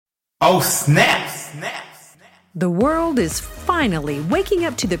Oh, snap! Snap! The world is finally waking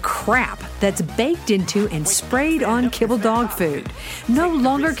up to the crap that's baked into and sprayed on kibble dog food. No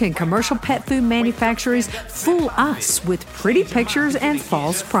longer can commercial pet food manufacturers fool us with pretty pictures and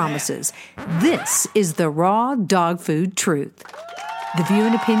false promises. This is the raw dog food truth. The view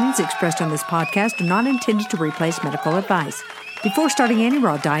and opinions expressed on this podcast are not intended to replace medical advice. Before starting any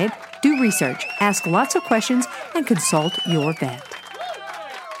raw diet, do research, ask lots of questions, and consult your vet.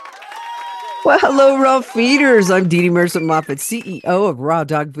 Well, hello, raw feeders. I'm Dee Dee Mercer Moffat, CEO of Raw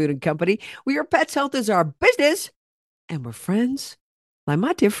Dog Food and Company. Your pet's health is our business, and we're friends. Like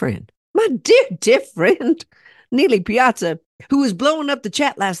my dear friend, Neely Piazza, who was blowing up the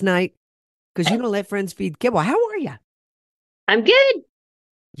chat last night because you don't let friends feed kibble. How are you? I'm good.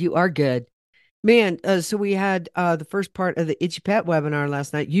 You are good. Man, so we had the first part of the Itchy Pet webinar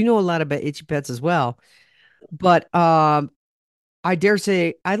last night. You know a lot about Itchy Pets as well, but I dare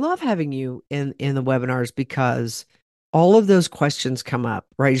say I love having you in the webinars because all of those questions come up,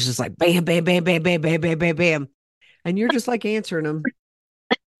 right? It's just like bam, bam, bam, bam, bam, bam, bam, bam, bam. And you're just like answering them,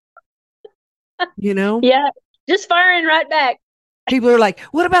 you know? Yeah, just firing right back. People are like,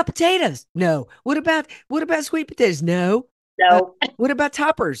 what about potatoes? No. What about sweet potatoes? No. No. What about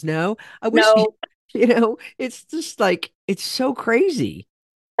toppers? No. I wish, No. it's just like, it's so crazy.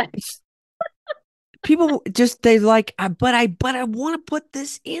 People just, they like, but I want to put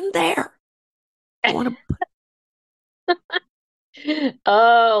this in there. I want to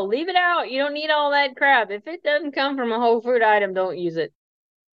Oh, leave it out. You don't need all that crap. If it doesn't come from a whole food item, don't use it.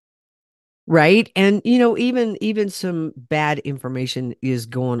 Right. And, even some bad information is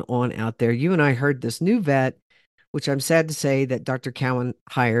going on out there. You and I heard this new vet, which I'm sad to say that Dr. Cowan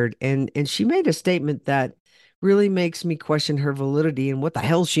hired, and she made a statement that really makes me question her validity and what the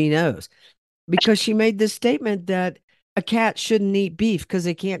hell she knows. Because she made this statement that a cat shouldn't eat beef because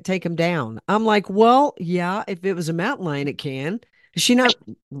they can't take him down. I'm like, well, yeah, if it was a mountain lion, it can. Does she not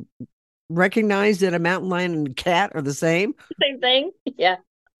recognize that a mountain lion and a cat are the same? Same thing. Yeah.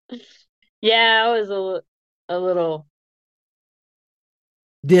 Yeah, I was a little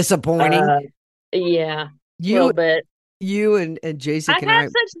Disappointing. Yeah, a You little bit. you and Jason I and had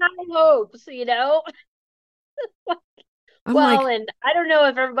such high hopes, I'm Well, like, and I don't know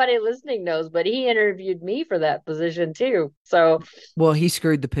if everybody listening knows, but he interviewed me for that position too. So, well, he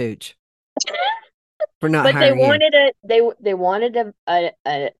screwed the pooch for not but they hiring you. wanted they wanted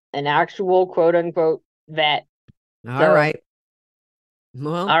an actual quote unquote vet. All right.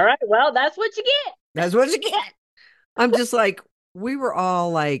 Well, All right. Well, that's what you get. that's what you get. I'm just like, we were all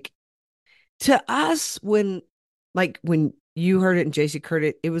like, to us, when you heard it and JC heard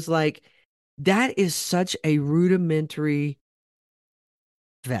it, it was like, that is such a rudimentary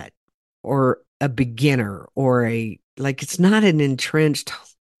vet or a beginner or it's not an entrenched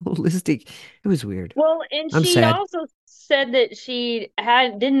holistic. It was weird. Well, and I'm she sad. also said that she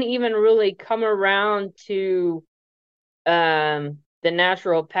didn't even really come around to the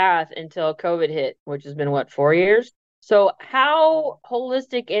natural path until COVID hit, which has been what, 4 years? So how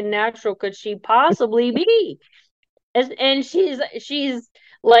holistic and natural could she possibly be? And she's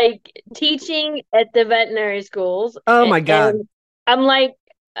like teaching at the veterinary schools, Oh my God. and I'm like,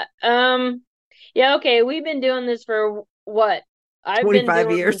 yeah, okay, we've been doing this for what? I've been 25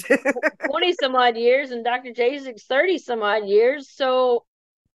 doing years. 20 some odd years, and Dr. Jasic's 30 some odd years. So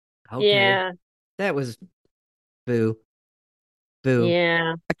Okay. yeah, That was boo. Boo.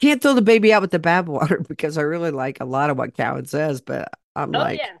 yeah. I can't throw the baby out with the bathwater because I really like a lot of what Cowan says, but I'm Oh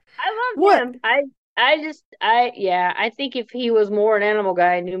like, yeah, I what? loved him. Yeah, I think if he was more an animal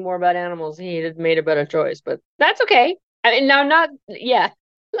guy, knew more about animals, he'd have made a better choice. But that's okay. I mean, no, not yeah.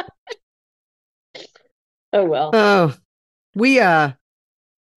 Oh well. Oh, we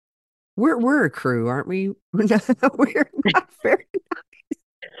we're a crew, aren't we? We're not very.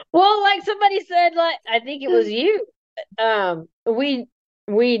 Well, like somebody said, like I think it was you.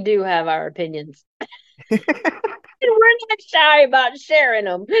 We do have our opinions, and we're not shy about sharing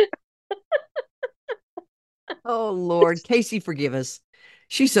them. Oh Lord, Casey, forgive us.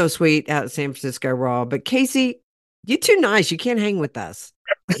 She's so sweet out at San Francisco Raw, but Casey, you're too nice. You can't hang with us.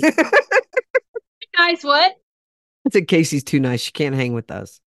 Nice, what? I said Casey's too nice. She can't hang with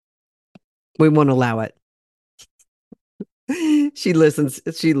us. We won't allow it. She listens.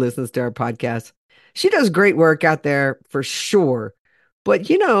 She listens to our podcast. She does great work out there for sure.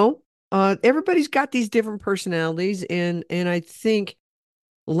 But everybody's got these different personalities, and I think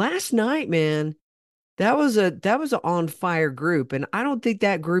last night, man, that was a on fire group, and I don't think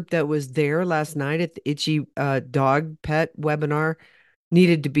that group that was there last night at the Itchy Dog Pet webinar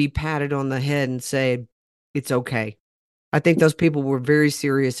needed to be patted on the head and say it's okay. I think those people were very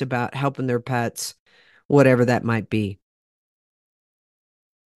serious about helping their pets, whatever that might be.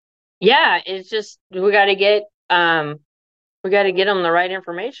 Yeah, it's just we got to get them the right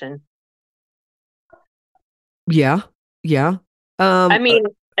information. Yeah. Yeah. I Um, uh, mean,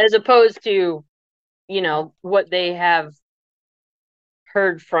 as opposed to, what they have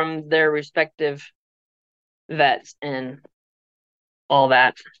heard from their respective vets and all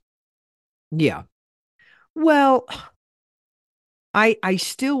that. yeah. Well, I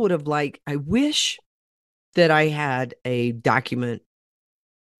still would have liked, I wish that I had a document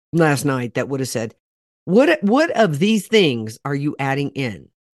last night that would have said, what of these things are you adding in?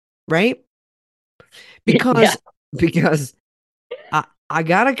 Right? Yeah. Because because I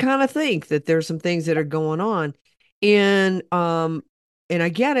gotta kind of think that there's some things that are going on. And I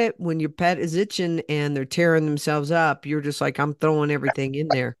get it when your pet is itching and they're tearing themselves up, you're just like, I'm throwing everything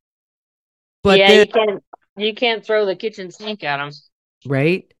in there. But Yeah, then you can't throw the kitchen sink at them.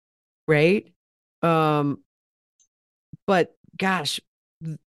 right, right. Um, but gosh,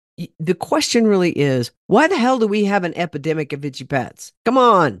 the question really is, why the hell do we have an epidemic of itchy pets? Come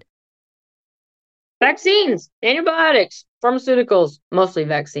on. Vaccines, antibiotics, pharmaceuticals, mostly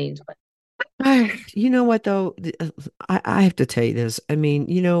vaccines. But You know what though? I have to tell you this. I mean,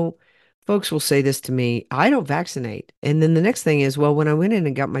 folks will say this to me. I don't vaccinate. And then the next thing is, well, when I went in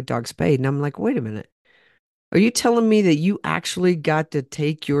and got my dog spayed, and I'm like, wait a minute. Are you telling me that you actually got to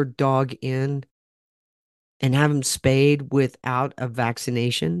take your dog in and have him spayed without a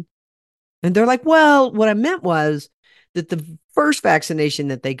vaccination? And they're like, well, what I meant was that the first vaccination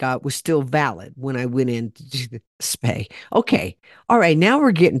that they got was still valid when I went in to do the spay. Okay. All right. Now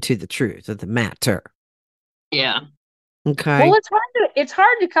we're getting to the truth of the matter. yeah. Well, Okay. it's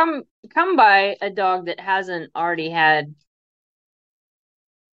hard to come by a dog that hasn't already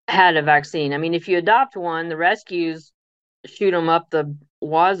had a vaccine. I mean, if you adopt one, the rescues shoot them up the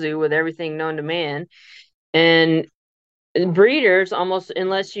wazoo with everything known to man, and breeders, almost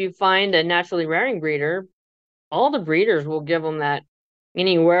unless you find a naturally rearing breeder, all the breeders will give them that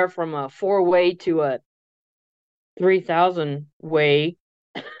anywhere from a 4-way to a 3,000 way.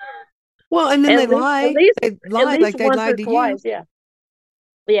 Well, and then they At least, at lie. least, They at lie least like they once lied or to you. twice. Yeah,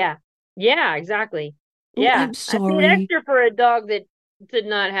 yeah, yeah. Exactly. Oh, Yeah, I'm I paid sorry. extra for a dog that did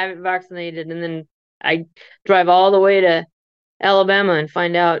not have it vaccinated, and then I drive all the way to Alabama and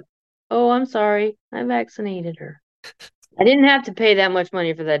find out, oh, I'm sorry, I vaccinated her. I didn't have to pay that much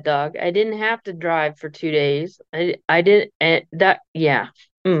money for that dog. I didn't have to drive for 2 days. I did that. Yeah,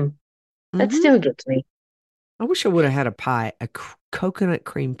 that Hmm. still gets me. I wish I would have had a pie, a coconut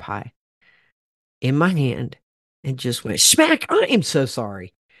cream pie in my hand and just went smack. I am so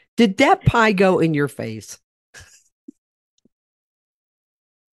sorry. Did that pie go in your face?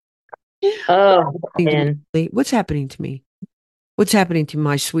 What's Oh happening to me, man, Lee? What's happening to me? What's happening to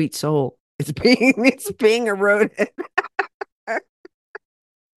my sweet soul? It's being eroded.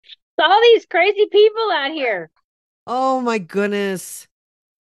 all these crazy people out here. Oh my goodness.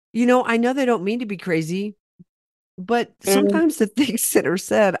 I know they don't mean to be crazy, but Mm. sometimes the things that are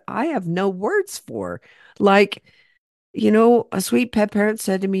said, I have no words for. Like, a sweet pet parent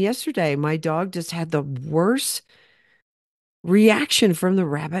said to me yesterday, my dog just had the worst reaction from the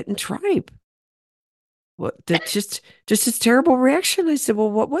rabbit and tripe. What that just this terrible reaction. I said,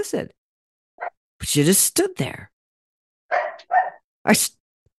 well, what was it? She just stood there. I s-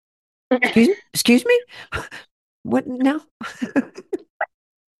 excuse me? What now?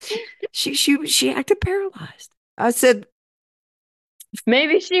 She acted paralyzed. I said,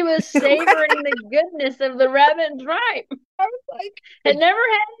 Maybe she was savoring the goodness of the rabbit and tripe. I was like, Had never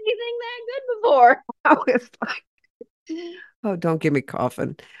had anything that good before. I was like, oh, don't get me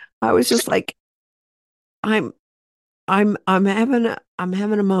coughing. I was just like, I'm I'm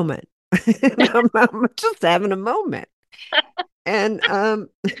having a moment. I'm just having a moment. And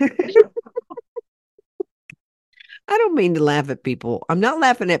I don't mean to laugh at people. I'm not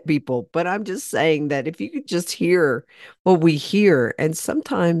laughing at people, but I'm just saying that if you could just hear what we hear, and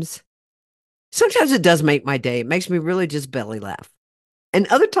sometimes it does make my day. It makes me really just belly laugh. And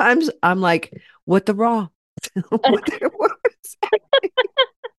other times I'm like, what the raw? What was that?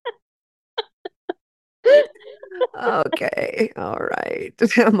 Okay. All right.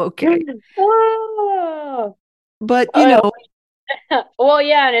 I'm okay. Oh, But oh, well,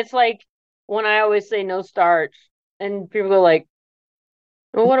 yeah, and it's like when I always say no starch, and people are like,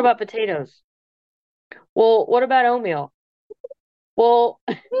 "Well, what about potatoes? Well, what about oatmeal? Well,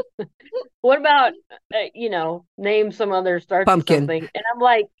 what about name some other starchy pumpkin. something?" And I'm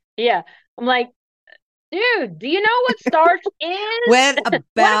like, yeah, I'm like, Dude, do you know what starch is? What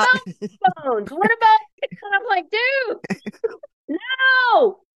What about about bones? What about? And I'm like, dude,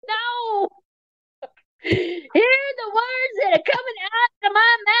 no, no. Hear the words that are coming out of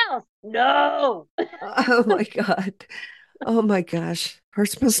my mouth. No. oh my God. Oh my gosh.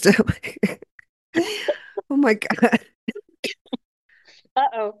 Hurts my stomach. Oh my God.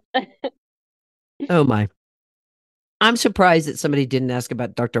 Uh-oh. Oh my. I'm surprised that somebody didn't ask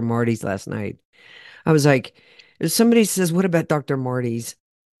about Dr. Marty's last night. I was like, if somebody says, what about Dr. Marty's?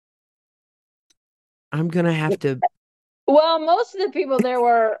 I'm gonna have to. Well, most of the people there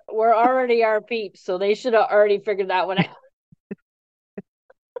were already our peeps, so they should have already figured that one out.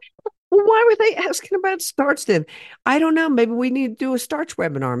 Well, why were they asking about starch then? I don't know. Maybe we need to do a starch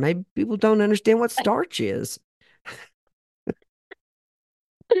webinar. Maybe people don't understand what starch is.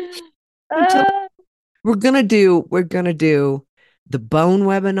 I'm telling Uh, we're gonna do the bone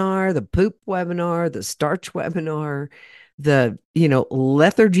webinar, the poop webinar, the starch webinar, the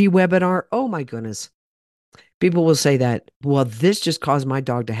lethargy webinar. Oh my goodness. People will say that, well, this just caused my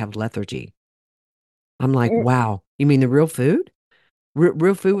dog to have lethargy. I'm like, wow, you mean the real food?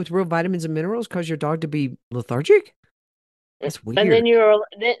 Real food with real vitamins and minerals cause your dog to be lethargic? That's and then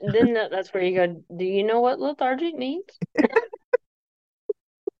weird. that's where you go, do you know what lethargic means?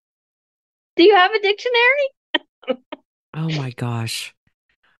 Do you have a dictionary? Oh my gosh.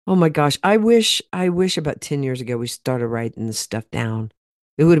 Oh my gosh. I wish about 10 years ago we started writing this stuff down.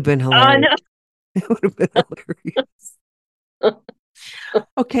 It would have been Oh hilarious. no. It would have been hilarious.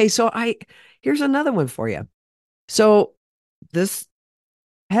 Okay, so I here's another one for you. So this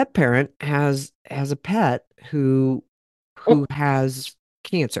pet parent has a pet who has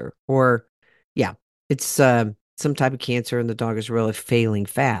cancer, or yeah, it's some type of cancer, and the dog is really failing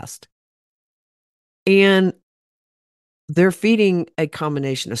fast. And they're feeding a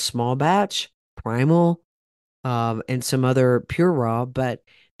combination of small batch, primal, and some other pure raw. But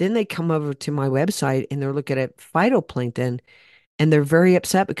then they come over to my website and they're looking at phytoplankton, and they're very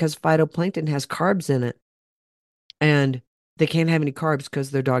upset because phytoplankton has carbs in it, and they can't have any carbs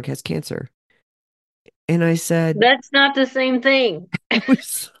because their dog has cancer. And I said, That's not the same thing. I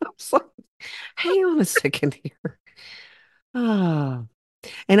was like, hang on a second here. Ah.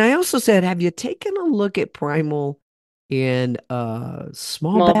 And I also said, have you taken a look at primal and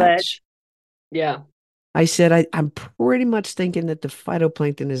small Small batch? batch. Yeah. I said, I'm pretty much thinking that the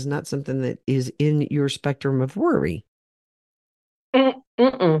phytoplankton is not something that is in your spectrum of worry.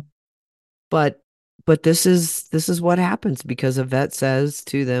 Mm-mm. But this is what happens because a vet says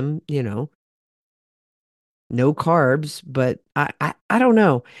to them, no carbs. But I don't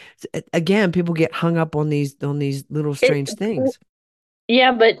know. Again, people get hung up on these little It, strange things.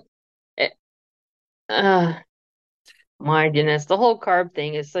 yeah, but uh, uh, my goodness, the whole carb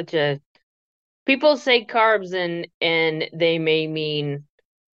thing is such a people say carbs and they may mean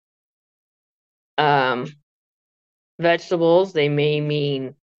um vegetables, they may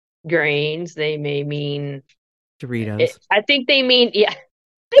mean grains, they may mean Doritos. I think they mean yeah, I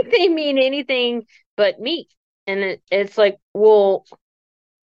think they mean anything but meat. And it's like, well,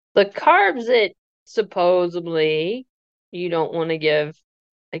 the carbs that supposedly you don't want to give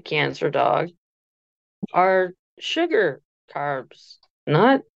a cancer dog are sugar carbs,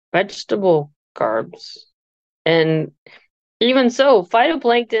 not vegetable carbs. And even so,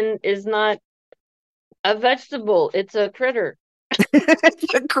 phytoplankton is not a vegetable, it's a critter.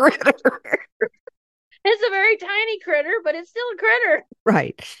 It's a critter. It's a very tiny critter, but it's still a critter.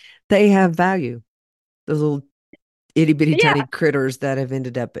 Right. They have value. Those little itty bitty Yeah. tiny critters that have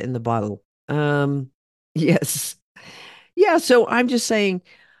ended up in the bottle. Yes. Yeah, so I'm just saying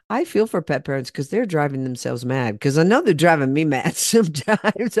I feel for pet parents because they're driving themselves mad. Because I know they're driving me mad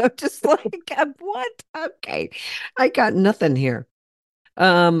sometimes. I'm just like, what? Okay. I got nothing here.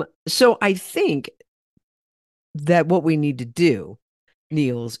 So I think that what we need to do,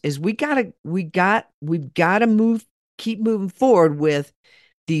 Niels, is we've gotta keep moving forward with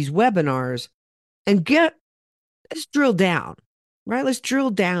these webinars and let's drill down, right? Let's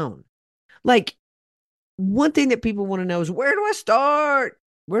drill down. Like, one thing that people want to know is, where do I start?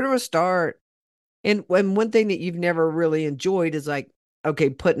 Where do I start? And one thing that you've never really enjoyed is like, okay,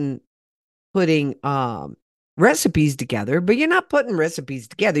 putting recipes together, but you're not putting recipes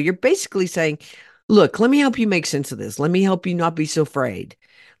together. You're basically saying, look, let me help you make sense of this. Let me help you not be so afraid.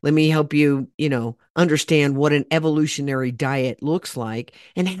 Let me help you, understand what an evolutionary diet looks like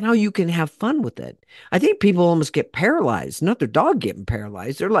and how you can have fun with it. I think people almost get paralyzed, not their dog getting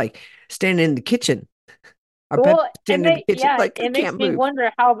paralyzed. They're like standing in the kitchen. Our pet Well, standing in the kitchen, like I it makes can't me move.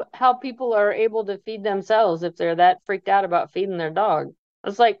 wonder how people are able to feed themselves if they're that freaked out about feeding their dog.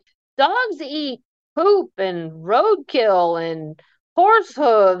 It's like dogs eat poop and roadkill and horse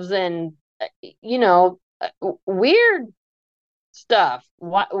hooves and weird stuff.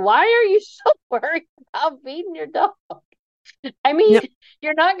 Why are you so worried about feeding your dog? I mean,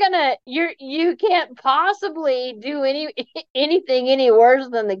 No, you can't possibly do anything any worse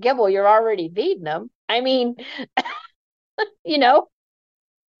than the kibble you're already feeding them. I mean, you know,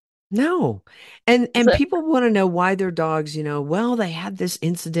 no. And so, people want to know why their dogs, well, they had this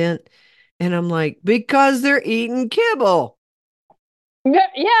incident. And I'm like, because they're eating kibble.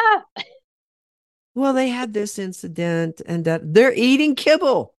 yeah, Well, they had this incident and that they're eating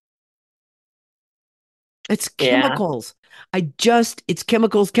kibble. It's yeah. chemicals. It's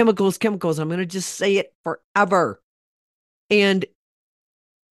chemicals, chemicals, chemicals. I'm going to just say it forever. And,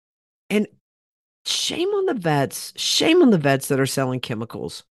 and shame on the vets that are selling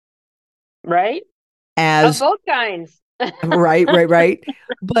chemicals Right? Of as, both kinds. right.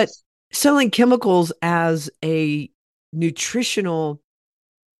 But selling chemicals as a nutritional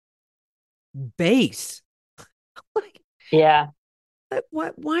base. Like, Yeah.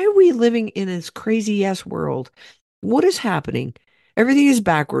 why are we living in this crazy ass world? What is happening? Everything is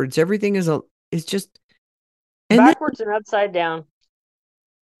backwards. Everything is just, and then Backwards and upside down.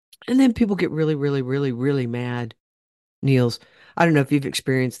 people get really, really, really, really mad. Niels, I don't know if you've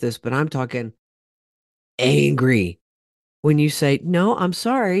experienced this, but I'm talking angry when you say, "No, I'm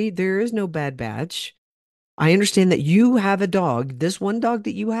sorry, there is no bad batch. I understand that you have a dog. This one dog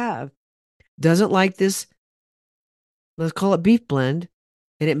that you have doesn't like this, let's call it beef blend,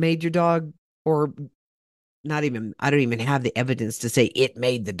 and it made your dog, or not even, I don't even have the evidence to say it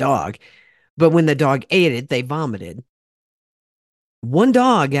made the dog, but when the dog ate it, they vomited. One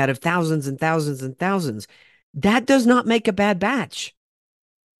dog out of thousands and thousands and thousands. That does not make a bad batch.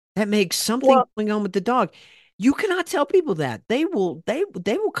 That makes something Well, going on with the dog. You cannot tell people that. They will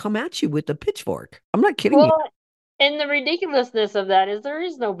come at you with a pitchfork. I'm not kidding you. well, and the ridiculousness of that is there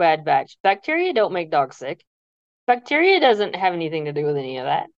is no bad batch. Bacteria don't make dogs sick. Bacteria doesn't have anything to do with any of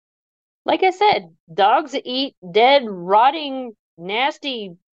that. Like I said, dogs eat dead, rotting,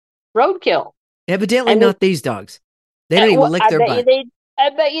 nasty roadkill. Evidently I mean, not these dogs. They don't even lick I their bet you butt. they'd. I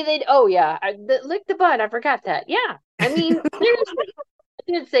bet you they'd. Oh yeah, lick the butt. I forgot that. Yeah, I mean, seriously,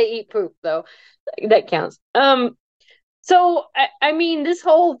 I did say eat poop though. That counts. So I mean, this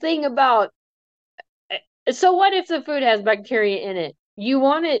whole thing about. So what if the food has bacteria in it? You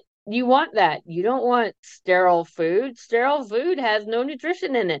want it. You want that. You don't want sterile food. Sterile food has no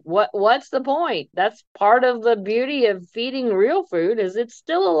nutrition in it. What's the point? That's part of the beauty of feeding real food is it's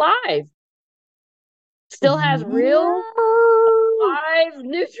still alive. Still has real live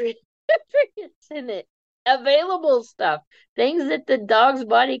nutrients in it. Available stuff. Things that the dog's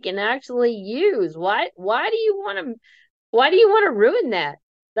body can actually use. Why do you want to ruin that?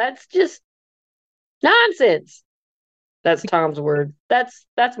 That's just nonsense. That's Tom's word. That's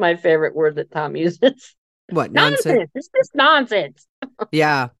my favorite word that Tom uses. What nonsense? Nonsense. It's just nonsense.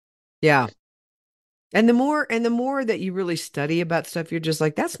 Yeah. Yeah. And the more that you really study about stuff, you're just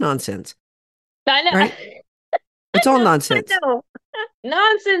like, that's nonsense. I know. Right? It's all I nonsense. know.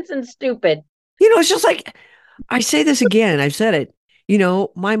 Nonsense and stupid. It's just like, I say this again, I've said it.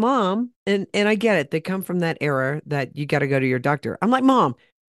 My mom, and I get it. They come from that era that you got to go to your doctor. I'm like, Mom,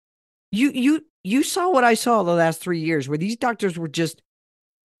 you saw what I saw the last 3 years where these doctors were just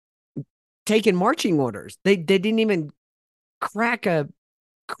taking marching orders. They didn't even crack an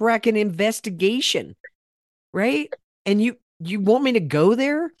investigation, right? And you want me to go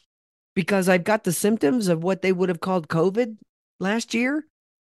there because I've got the symptoms of what they would have called COVID last year?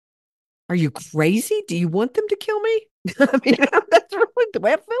 Are you crazy? Do you want them to kill me? I mean, that's really the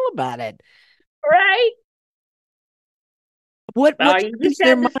way I feel about it. Right? Oh, What you just changed their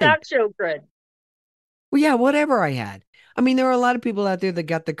had the mind? stock show crud. Well, yeah, whatever I had. I mean, there are a lot of people out there that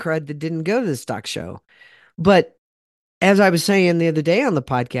got the crud that didn't go to the stock show. But as I was saying the other day on the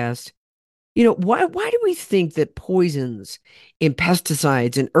podcast, why do we think that poisons and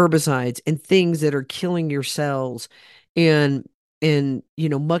pesticides and herbicides and things that are killing your cells and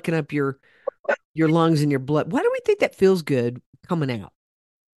mucking up your lungs and your blood, why do we think that feels good coming out?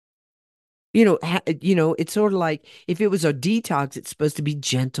 It's sort of like if it was a detox, it's supposed to be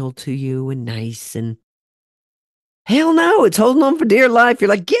gentle to you and nice, and hell no, it's holding on for dear life. You're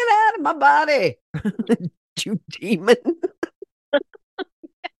like, get out of my body, you demon.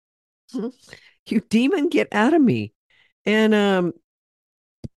 You demon, get out of me. And the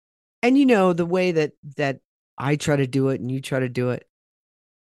way that I try to do it and you try to do it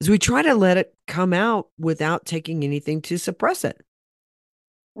is we try to let it come out without taking anything to suppress it.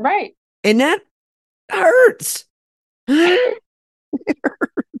 Right. And that hurts. It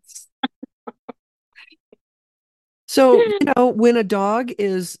hurts. So, when a dog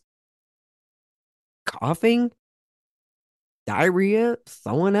is coughing, diarrhea,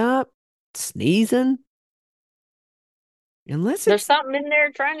 throwing up, sneezing, unless There's it's something in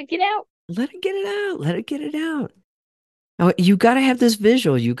there trying to get out. let it get it out, let it get it out. Oh, you got to have this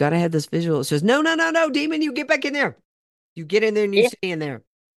visual. You got to have this visual. It says, no, no, no, no, demon, you get back in there. You get in there and you Yeah, stay in there.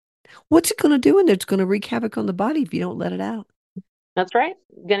 What's it going to do in there? It's going to wreak havoc on the body if you don't let it out. that's right.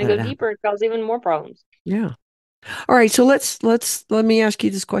 Gonna Let go it out. deeper and cause even more problems. Yeah. All right. So let me ask you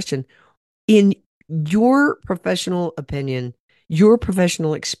this question. In your professional opinion, your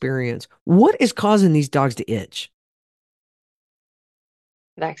professional experience, what is causing these dogs to itch?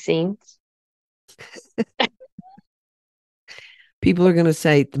 Vaccines. People are going to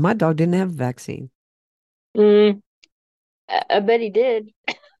say, my dog didn't have a vaccine. Mm, I bet he did.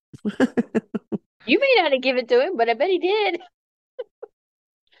 You may not have given it to him, but I bet he did.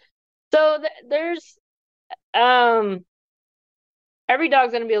 So there's um every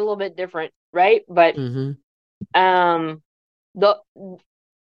dog's gonna be a little bit different, right? But Hmm. um the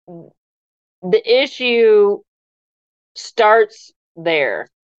the issue starts there.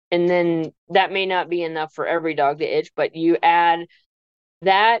 And then that may not be enough for every dog to itch, but you add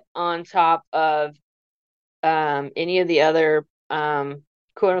that on top of any of the other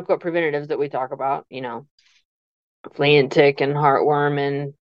quote unquote preventatives that we talk about, flea and tick and heartworm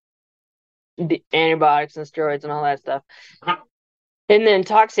and the antibiotics and steroids and all that stuff. And then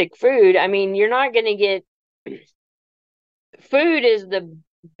toxic food. I mean, you're not going to get food is the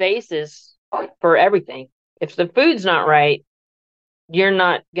basis for everything. If the food's not right, you're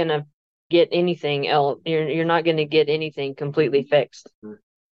not going to get anything else. You're not going to get anything completely fixed. My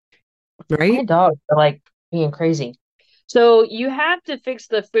Right? dogs are like being crazy. So you have to fix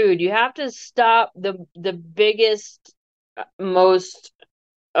the food. You have to stop the biggest, most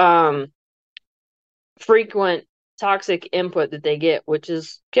um frequent toxic input that they get, which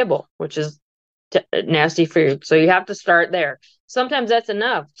is kibble, which is nasty food. So you have to start there. Sometimes that's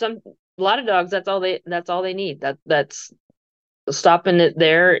enough. A lot of dogs that's all they need. That's stopping it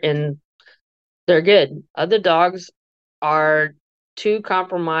there and they're good. Other dogs are too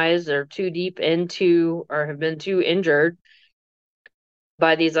compromised or too deep into or have been too injured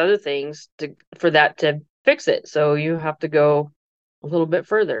by these other things for that to fix it. So you have to go a little bit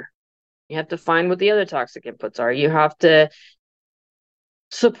further. You have to find what the other toxic inputs are. You have to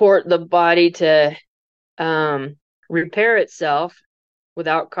support the body to repair itself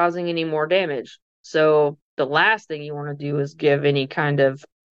without causing any more damage. So the last thing you want to do is give any kind of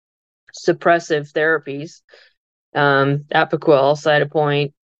suppressive therapies, Apoquel,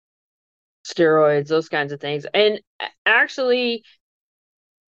 Cytopoint, steroids, those kinds of things. And actually,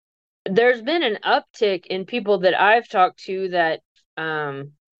 there's been an uptick in people that I've talked to that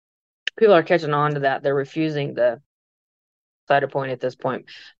people are catching on to that. They're refusing the Cytopoint at this point.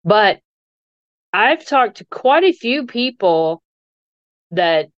 But I've talked to quite a few people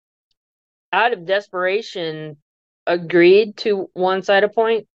that out of desperation agreed to one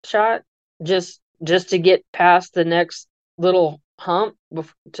Cytopoint shot just to get past the next little hump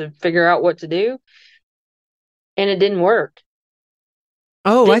to figure out what to do, and it didn't work.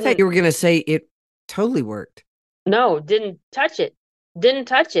 Oh, I thought Didn't you were going to say it totally worked. No, didn't touch it. Didn't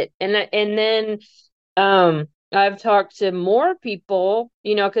touch it. And then I've talked to more people,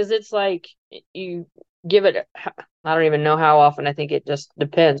 because it's like you give it I don't even know how often. I think it just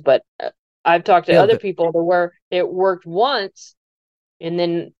depends, but I've talked to Yeah, other but people to where it worked once and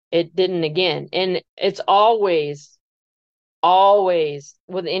then it didn't again. And it's always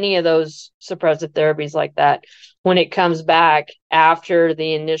with any of those suppressive therapies like that, when it comes back after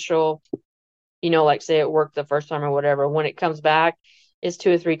the initial, like say it worked the first time or whatever, when it comes back, it's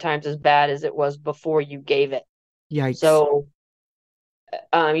 2 or 3 times as bad as it was before you gave it. yikes. So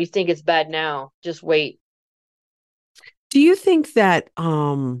you think it's bad now, just wait. Do you think that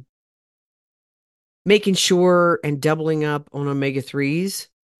making sure and doubling up on omega 3s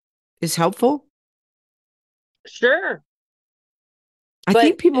is helpful? Sure. I But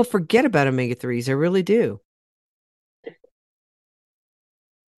think people forget about omega 3s. I really do.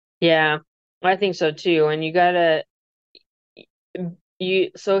 yeah, I think so too. And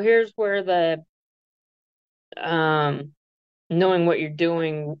so here's where the um knowing what you're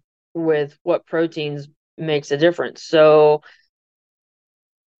doing with what proteins makes a difference. So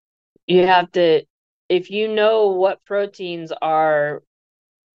you have to, if you know what proteins are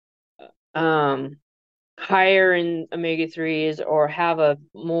um higher in omega 3s or have a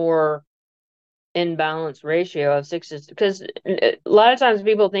more imbalanced ratio of sixes, because a lot of times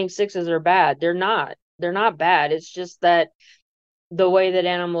people think sixes are bad. They're not bad. It's just that the way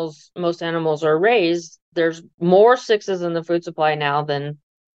that most animals are raised, there's more sixes in the food supply now than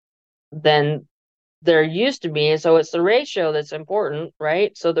there used to be. And so it's the ratio that's important,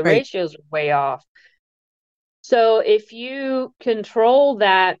 right? So the Right. ratios are way off. So if you control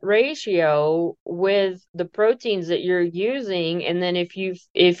that ratio with the proteins that you're using, and then if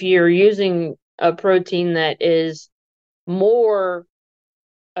you're using a protein that is more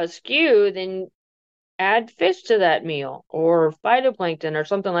askew, then add fish to that meal or phytoplankton or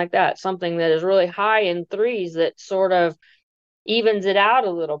something like that, something that is really high in threes that sort of evens it out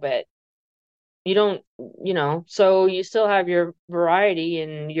a little bit. You don't, so you still have your variety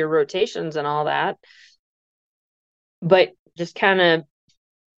and your rotations and all that, but just kind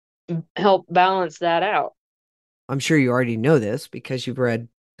of help balance that out. I'm sure you already know this because you've read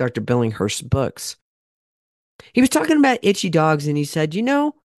Dr. Billinghurst's books. He was talking about itchy dogs and he said,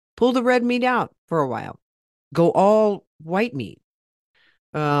 pull the red meat out for a while. Go all white meat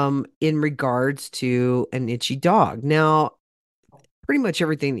in regards to an itchy dog. Now, pretty much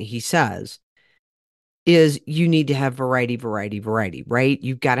everything that he says is you need to have variety, variety, variety, right?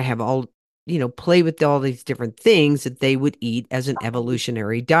 You've got to have all, play with all these different things that they would eat as an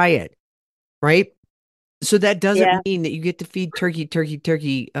evolutionary diet, right? So that Yeah. doesn't mean that you get to feed turkey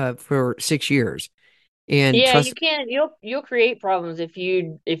for 6 years. And Yeah, you trust, can't. You'll create problems if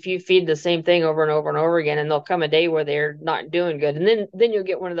you feed the same thing over and over and over again, and there'll come a day where they're not doing good, and then you'll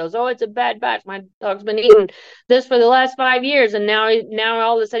get one of those. Oh, it's a bad batch. My dog's been eating this for the last 5 years, and now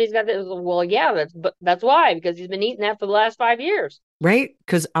all of a sudden he's got this. Well, yeah, that's why, because he's been eating that for the last 5 years. right?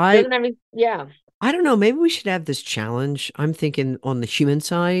 Because Doesn't have any. Yeah. I don't know, maybe we should have this challenge. I'm thinking on the human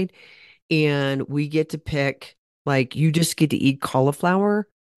side, and we get to pick, like, you just get to eat cauliflower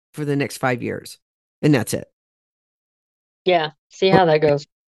for the next 5 years, and that's it. Yeah. See Or, how that goes.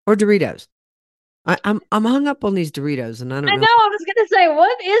 or Doritos. I'm hung up on these Doritos, and I don't I know know. I was gonna say,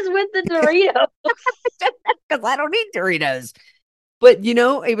 what is with the Doritos? because I don't eat Doritos. But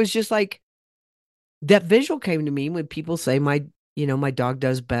it was just like that visual came to me when people say my dog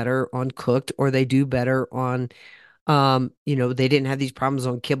does better on cooked, or they do better on, they didn't have these problems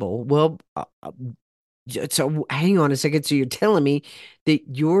on kibble. Well, so hang on a second. So you're telling me that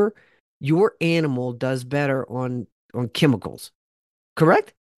your animal does better on chemicals,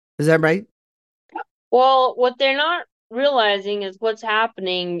 correct? Is that right? Well, what they're not realizing is what's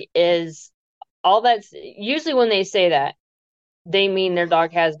happening is all that's usually when they say that, they mean their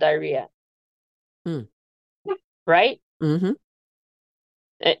dog has diarrhea, Hmm. right? Mm-hmm.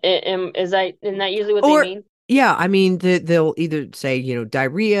 Isn't that usually what they Or mean? yeah, I mean they'll either say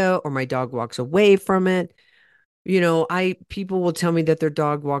diarrhea, or my dog walks away from it. I people will tell me that their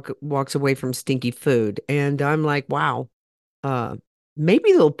dog walks away from stinky food, and I'm like, wow. Uh,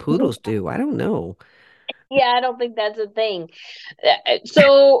 maybe little poodles do. I don't know. Yeah, I don't think that's a thing.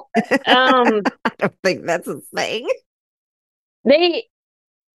 So, um, I don't think that's a thing. they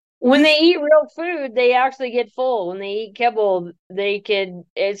when they eat real food, they actually get full. When they eat kibble, they can.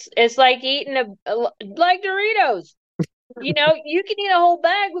 It's like eating like Doritos. You can eat a whole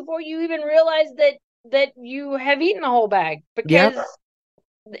bag before you even realize that you have eaten a whole bag Yep. because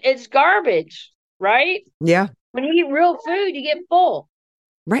it's garbage, right? Yeah. When you eat real food, you get full.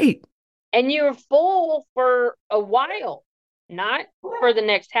 Right. And you're full for a while, not for the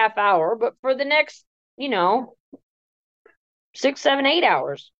next half hour, but for the next, you know, 6, 7, 8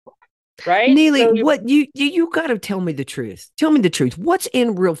 hours, right? Neely, So what you got to tell me the truth. Tell me the truth. What's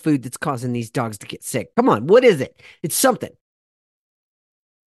in real food that's causing these dogs to get sick? Come on, what is it? It's something.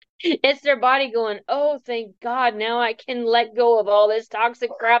 it's their body going, oh, thank God, now I can let go of all this toxic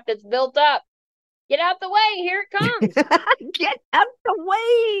crap that's built up. Get out the way. Here it comes. Get out the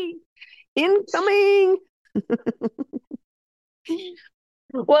way. Incoming.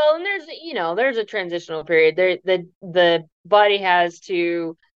 Well, and there's a transitional period. The body has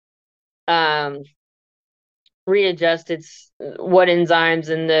to um readjust its what enzymes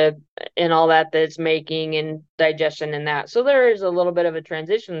and all that it's making and digestion and that. So there is a little bit of a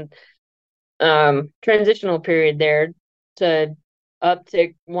transitional period there to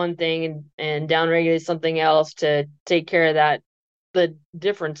uptick one thing and downregulate something else to take care of that the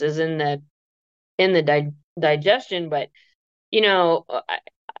differences in the digestion. But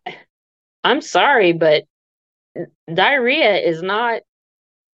I'm sorry, but diarrhea is not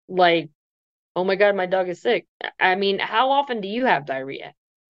like, oh my God, my dog is sick. I mean, how often do you have diarrhea?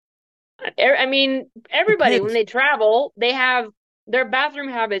 I mean, everybody, when Depends. they travel, they have their bathroom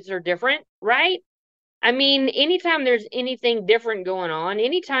habits are different, right? I mean, anytime there's anything different going on,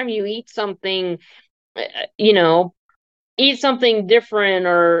 anytime you eat something, uh, you know, eat something different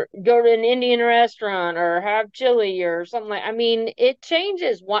or go to an Indian restaurant or have chili or something like, I mean, it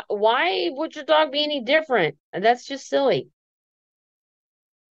changes. Why would your dog be any different? That's just silly.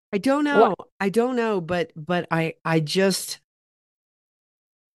 I don't What know. I don't know, but I just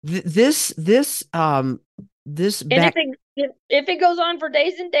this and back. if it goes on for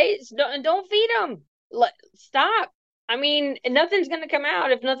days and days, don't feed them. Stop. I mean, nothing's going to come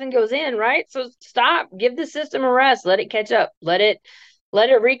out if nothing goes in, right? So stop. Give the system a rest. Let it catch up. Let it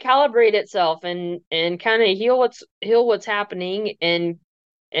recalibrate itself and kind of heal what's happening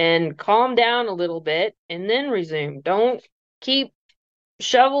and calm down a little bit and then resume. Don't keep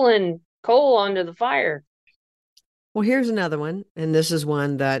shoveling coal onto the fire. Well, here's another one, and this is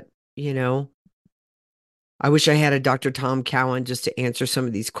one that, I wish I had a Dr. Tom Cowan just to answer some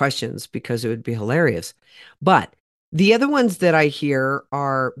of these questions because it would be hilarious. But the other ones that I hear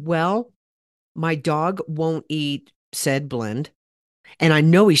are, well, my dog won't eat said blend. And I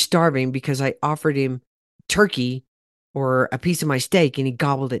know he's starving because I offered him turkey or a piece of my steak and he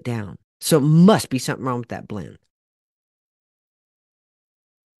gobbled it down. So it must be something wrong with that blend.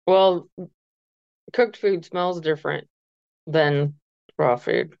 Well, cooked food smells different than raw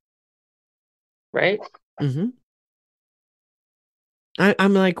food, right? Hmm.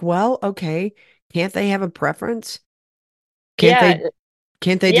 I'm like, well, okay. Can't they have a preference? Can't Yeah, they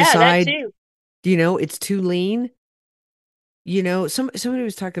can't they yeah, that decide, too. it's too lean? Somebody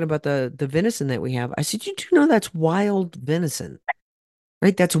was talking about the venison that we have. I said, you do know that's wild venison,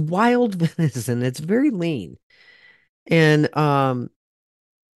 right? That's wild venison. It's very lean. And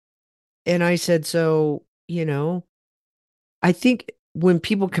and I said, so, I think when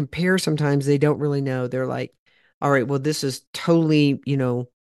people compare sometimes they don't really know. They're like, all right, well, this is totally,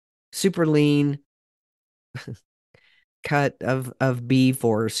 super lean cut of beef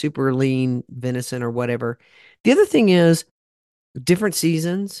or super lean venison or whatever. The other thing is different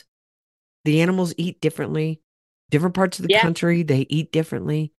seasons, the animals eat differently. Different parts of the Yeah, country, they eat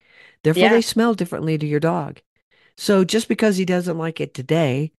differently. Therefore, they yeah, smell differently to your dog. So just because he doesn't like it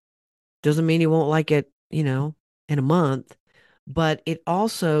today doesn't mean he won't like it, in a month. But it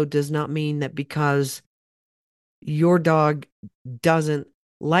also does not mean that because your dog doesn't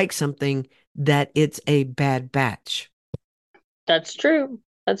like something that it's a bad batch. that's true.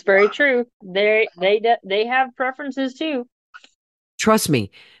 That's very true. They have preferences too. Trust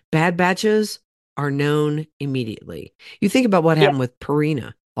me, bad batches are known immediately. You think about what Yeah. happened with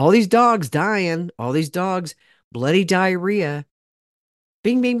Purina. All these dogs dying, all these dogs, bloody diarrhea.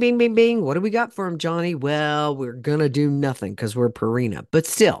 Bing, bing, bing, bing, bing. What do we got for him, Johnny? Well, we're going to do nothing because we're Purina. But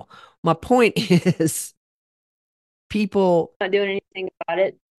still, my point is people, Not doing anything about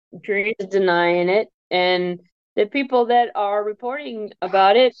it. Jury is denying it, and the people that are reporting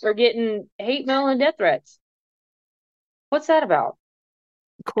about it are getting hate mail and death threats. What's that about?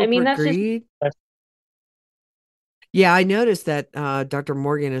 I mean, corporate that's just greed. Yeah, I noticed that Dr.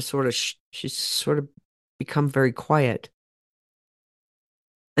 Morgan is she's sort of become very quiet.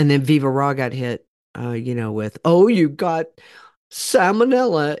 And then Viva Raw got hit, with, oh, you got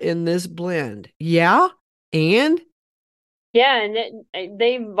salmonella in this blend. Yeah. And yeah, and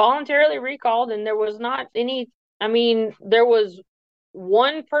they voluntarily recalled, and there was not any. I mean, there was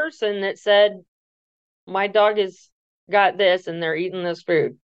one person that said my dog has got this, and they're eating this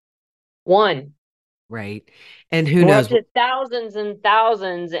food. One. right. And who We're up knows? to thousands and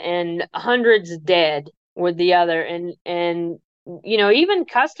thousands and hundreds dead with the other and even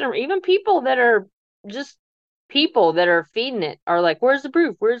people that are just people that are feeding it are like, where's the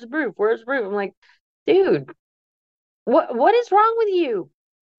proof, where's the proof, where's the proof? I'm like, dude, what is wrong with you?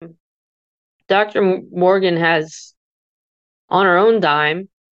 Dr. Morgan has on her own dime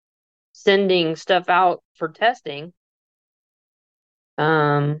sending stuff out for testing.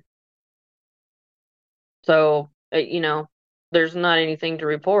 um so there's not anything to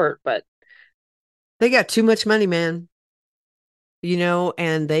report, but They got too much money, man,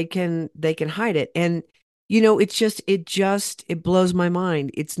 and they can hide it. And it blows my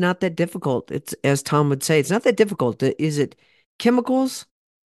mind. It's not that difficult. It's, as Tom would say, it's not that difficult. Is it chemicals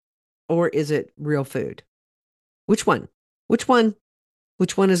or is it real food? Which one? Which one?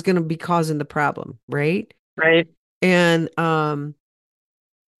 Which one is going to be causing the problem, right? right. And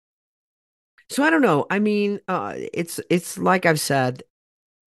so I don't know. I mean, it's like I've said,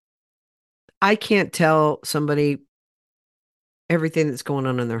 I can't tell somebody everything that's going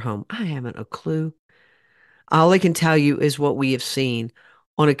on in their home. I haven't a clue. All I can tell you is what we have seen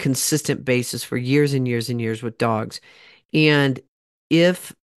on a consistent basis for years and years and years with dogs. And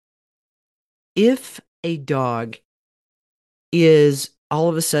if a dog is all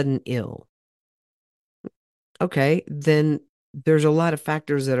of a sudden ill, okay, then there's a lot of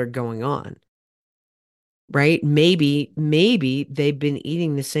factors that are going on, right? Maybe they've been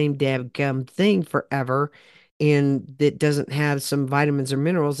eating the same damn gum thing forever and it doesn't have some vitamins or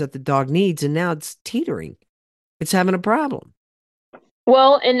minerals that the dog needs, and now it's teetering. It's having a problem.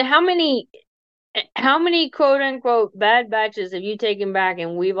 Well, and how many quote unquote bad batches have you taken back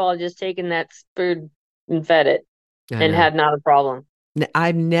and we've all just taken that food and fed it I and know. had not a problem?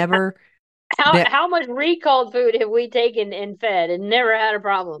 I've never How that how much recalled food have we taken and fed and never had a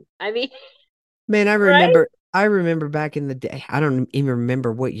problem? I mean, man, right? I remember back in the day, I don't even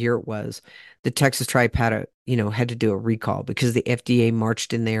remember what year it was. The Texas Tribe had to do a recall because the FDA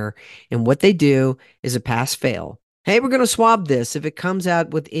marched in there. And what they do is a pass fail. Hey, we're going to swab this. If it comes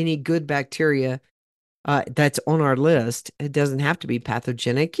out with any good bacteria that's on our list, it doesn't have to be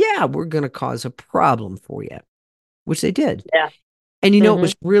pathogenic. Yeah, we're going to cause a problem for you, which they did. Yeah. And you know, it Hmm.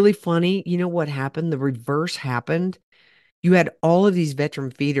 was really funny. You know what happened? The reverse happened. You had all of these veteran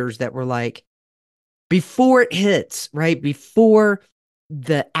feeders that were like, before it hits, right? Before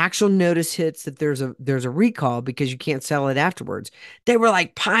the actual notice hits that there's a recall because you can't sell it afterwards. They were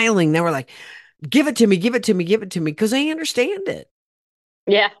like piling. They were like, give it to me, give it to me, give it to me, because they understand it.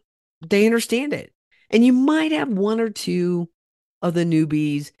 Yeah. They understand it. And you might have one or two of the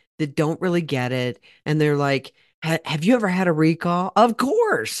newbies that don't really get it. And they're like, have you ever had a recall? Of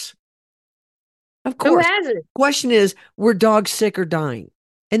course. Of Who course. has it? Question is, were dogs sick or dying?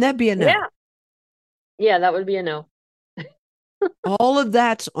 And that'd be a no. Yeah. Yeah, that would be a no. All of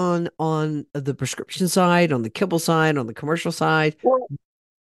that's on the prescription side, on the kibble side, on the commercial side. Well,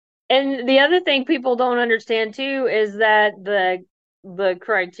 and the other thing people don't understand too is that the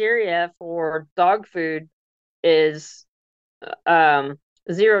criteria for dog food is um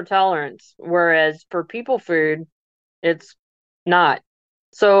zero tolerance, whereas for people food, it's not.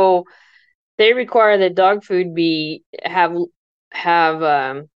 So they require that dog food be have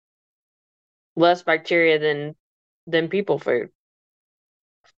less bacteria than people food.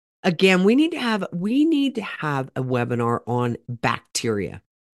 Again, we need to have a webinar on bacteria.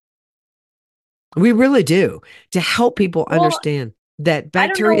 We really do, to help people Well, understand that I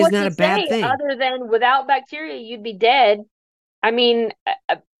don't know bacteria is what not to a bad say thing. other than without bacteria, you'd be dead. I mean,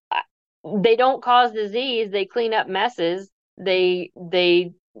 they don't cause disease. They clean up messes. They,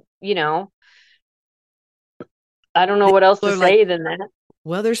 you know, I don't know They- what else People to are like, say than that.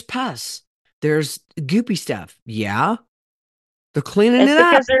 well, there's pus, there's goopy stuff. Yeah, they're cleaning It's it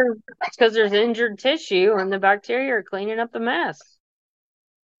up. because there's injured tissue and the bacteria are cleaning up the mess.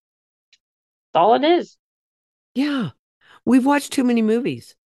 That's all it is. Yeah, we've watched too many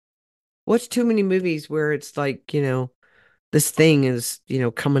movies. Watched too many movies where it's like, this thing is,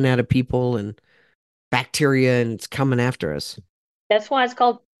 coming out of people and bacteria and it's coming after us. That's why it's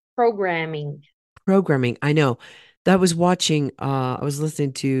called programming. Programming. I know. I was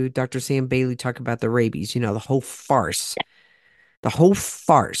listening to Dr. Sam Bailey talk about the rabies, the whole farce, the whole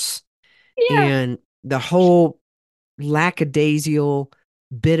farce, Yeah. and the whole lackadaisical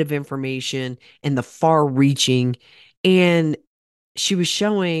bit of information and the far reaching. And she was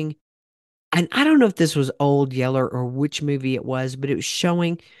showing, and I don't know if this was Old Yeller or which movie it was, but it was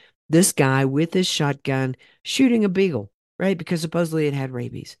showing this guy with his shotgun shooting a beagle, right? Because supposedly it had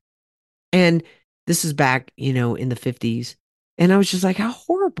rabies. And this is back, in the 50s. And I was just like, how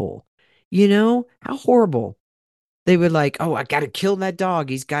horrible, how horrible. They would like, oh, I got to kill that dog.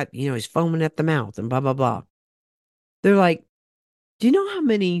 He's got, he's foaming at the mouth and blah, blah, blah. They're like, do you know how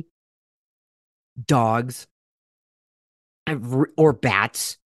many dogs or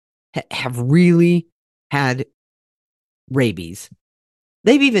bats have really had rabies?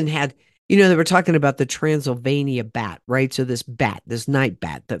 They've even had, they were talking about the Transylvania bat, right? So this night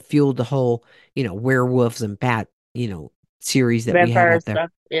bat that fueled the whole, werewolves and bat, series that we have Vampire out there. stuff.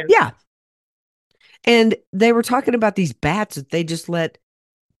 Yeah. Yeah. And they were talking about these bats that they just let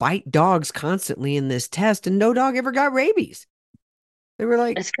bite dogs constantly in this test, and no dog ever got rabies. They were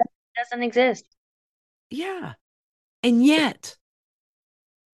like, It's 'cause it doesn't exist. yeah. And yet,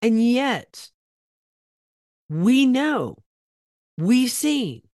 we know, we've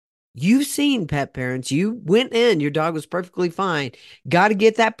seen, you've seen pet parents, you went in, your dog was perfectly fine. Got to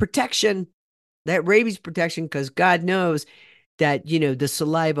get that protection, that rabies protection, because God knows that, the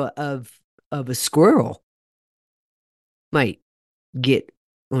saliva of a squirrel might get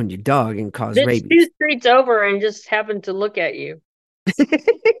on your dog and cause It's two rabies. streets over and just happened to look at you,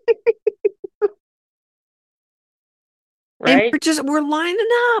 And right? we're lining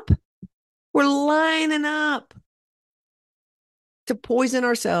up. We're lining up to poison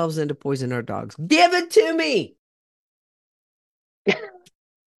ourselves and to poison our dogs. Give it to me.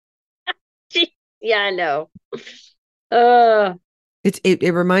 Yeah, I know. Uh,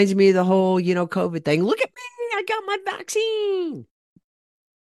 It reminds me of the whole, COVID thing. Look at me, I got my vaccine.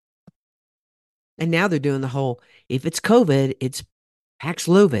 And now they're doing the whole, if it's COVID, it's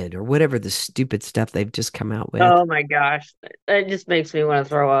Paxlovid or whatever the stupid stuff they've just come out with. oh my gosh. It just makes me want to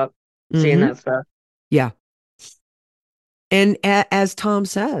throw up seeing Hmm. that stuff. Yeah. And as Tom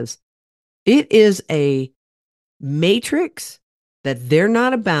says, it is a matrix that they're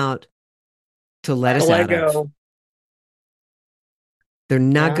not about to let To us let out of. go. They're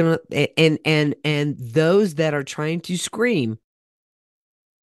not Yeah. gonna and those that are trying to scream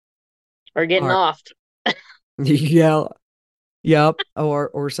Or getting are off. yeah, yep,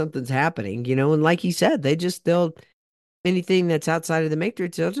 or something's happening, and like he said, they'll anything that's outside of the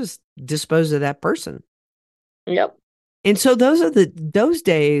matrix, they'll just dispose of that person. Yep. And so those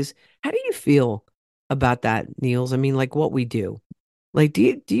days, how do you feel about that, Niels? I mean, like what we do. Like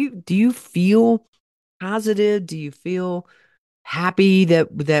do you feel positive? Do you feel happy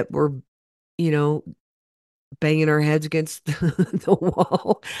that we're, you know, banging our heads against the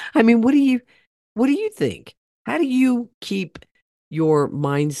wall? I mean, what do you think? How do you keep your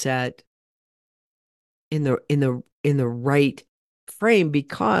mindset in the right frame?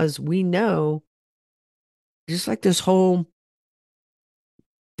 Because we know, just like this whole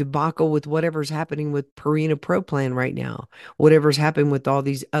debacle with whatever's happening with Purina Pro Plan right now, whatever's happening with all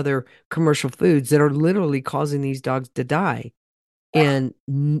these other commercial foods that are literally causing these dogs to die, and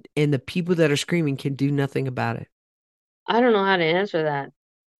the people that are screaming can do nothing about it. I don't know how to answer that.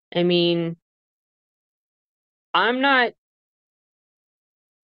 I mean, I'm not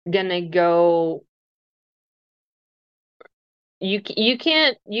gonna go. You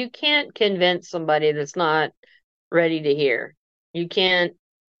can't convince somebody that's not ready to hear. You can't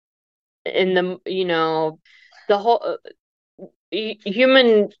in the whole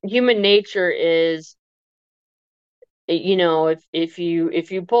human nature is, if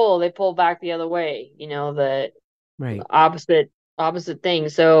you pull, they pull back the other way, the Right. opposite thing.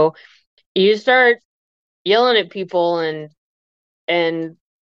 So you start yelling at people and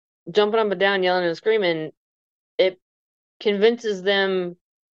jumping up and down, yelling and screaming, it convinces them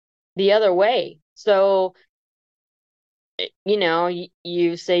the other way. So,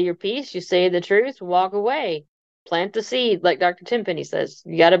 you say your piece, you say the truth, walk away, plant the seed, like Dr. Tim Penny says.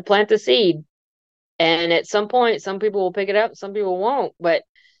 You got to plant the seed, and at some point, some people will pick it up, some people won't. But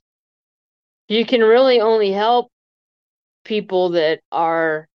you can really only help people that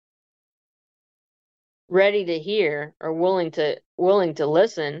are ready to hear or willing to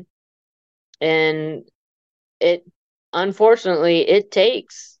listen. And it unfortunately it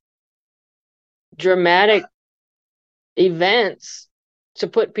takes dramatic events to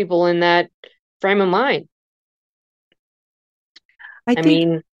put people in that frame of mind. I I think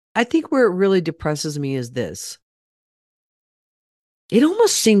mean, I think where it really depresses me is this. It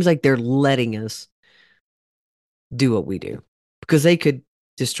almost seems like they're letting us do what we do because they could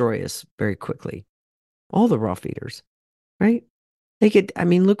destroy us very quickly. All the raw feeders, right? They could, I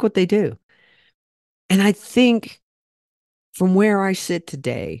mean, look what they do. And I think from where I sit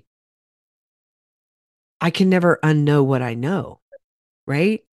today, I can never unknow what I know,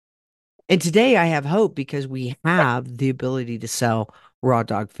 right? And today I have hope because we have the ability to sell raw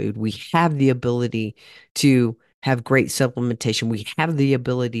dog food. We have the ability to have great supplementation. We have the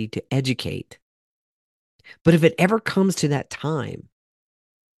ability to educate. But if it ever comes to that time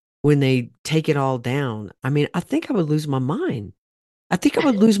when they take it all down, I mean, I think I would lose my mind. I think I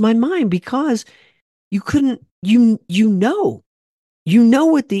would lose my mind because you couldn't, you know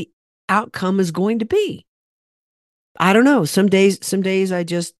what the outcome is going to be. I don't know. Some days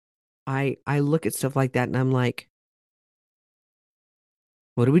I look at stuff like that and I'm like,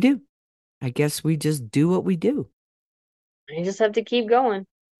 what do we do? I guess we just do what we do. you just have to keep going.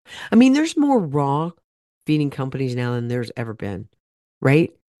 I mean, there's more raw feeding companies now than there's ever been,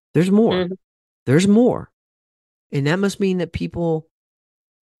 right? There's more. Mhm. There's more. And that must mean that people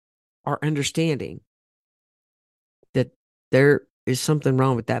are understanding that there is something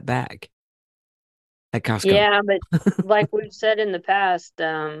wrong with that bag at Costco. Yeah, but like we've said in the past,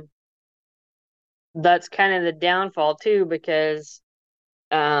 that's kind of the downfall too, because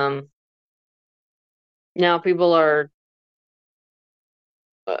um, now people are,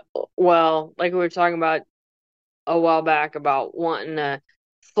 uh, well, like we were talking about a while back about wanting a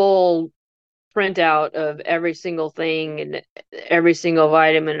full printout of every single thing and every single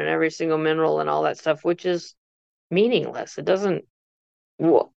vitamin and every single mineral and all that stuff, which is meaningless. It doesn't,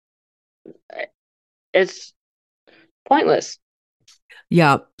 w- it's pointless.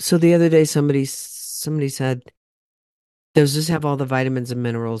 Yeah. So the other day somebody said, Does this have all the vitamins and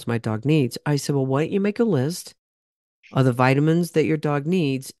minerals my dog needs? I said, well, why don't you make a list of the vitamins that your dog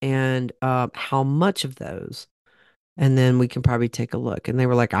needs and how much of those? And then we can probably take a look. And they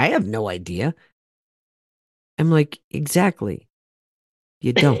were like, I have no idea. I'm like, exactly.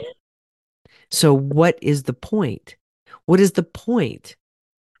 You don't. So what is the point? What is the point?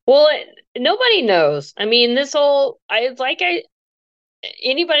 Well, nobody knows. I mean, this whole I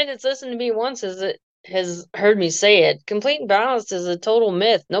anybody that's listened to me once has heard me say it. Complete and balanced is a total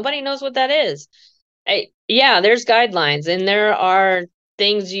myth. Nobody knows what that is. Yeah, there's guidelines and there are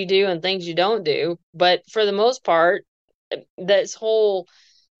things you do and things you don't do, but for the most part, this whole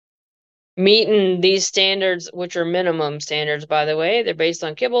meeting these standards, which are minimum standards, by the way, they're based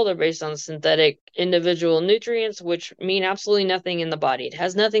on kibble, they're based on synthetic individual nutrients, which mean absolutely nothing in the body. It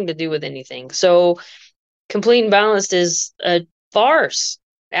has nothing to do with anything. So, complete and balanced is a farce.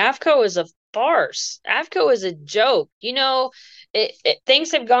 AFCO is a farce. AFCO is a joke.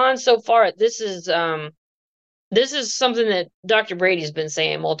 Things have gone so far. This is something that Dr. Brady's been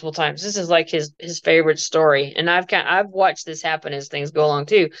saying multiple times. This is like his favorite story, and I've watched this happen as things go along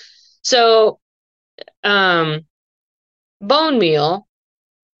too. So, bone meal.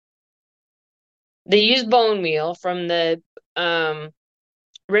 They use bone meal from the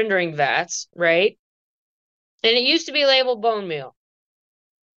rendering vats, right? And it used to be labeled bone meal.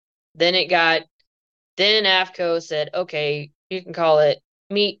 Then AFCO said, okay, you can call it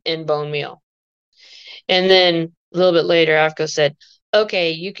meat and bone meal. And then a little bit later, AFCO said,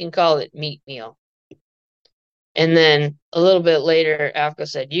 okay, you can call it meat meal. And then a little bit later, AFCO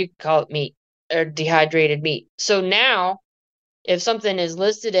said, you can call it meat or dehydrated meat. So now, if something is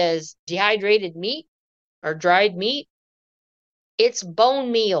listed as dehydrated meat or dried meat, it's bone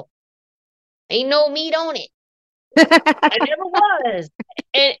meal. Ain't no meat on it. I never was.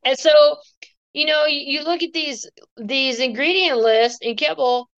 And so, you look at these ingredient lists in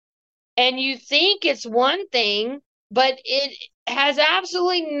kibble and you think it's one thing, but it has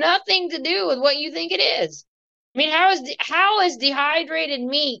absolutely nothing to do with what you think it is. I mean, how is dehydrated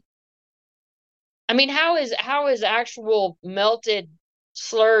meat? I mean, how is actual melted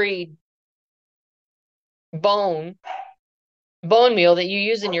slurry bone meal that you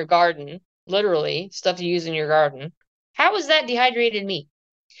use in your garden, literally stuff you use in your garden? How is that dehydrated meat?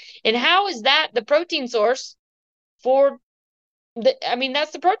 And how is that the protein source for I mean,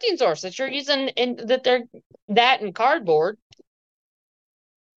 that's the protein source that you're using in cardboard.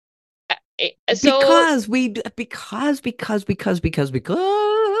 So Because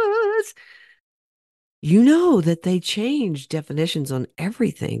you know that they changed definitions on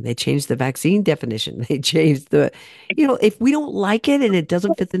everything. They changed the vaccine definition. They changed if we don't like it and it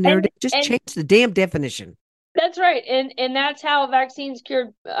doesn't fit the narrative, just and change the damn definition. that's right, and that's how vaccines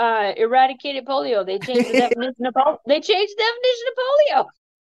cured eradicated polio. They changed the definition of polio. They changed the definition of polio.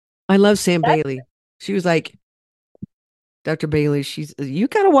 I love Sam Bailey. She was like, Dr. Bailey, you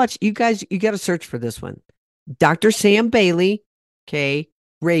gotta watch, you guys, you gotta search for this one. Dr. Sam Bailey, okay,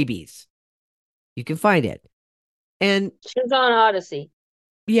 rabies. You can find it. And she's on Odyssey.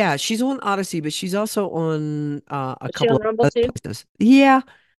 Yeah, she's on Odyssey, but she's also on a Is she couple on of Rumble other too? places. Yeah.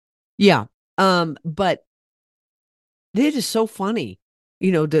 Yeah. But it is so funny,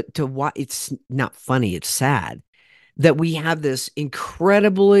 to watch. It's not funny, it's sad that we have this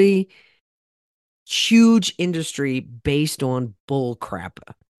incredibly huge industry based on bull crap.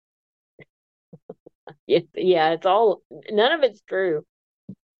 Yeah, none of it's true.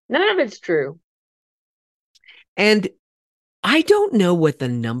 None of it's true. And I don't know what the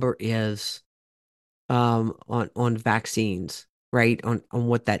number is on vaccines, right? On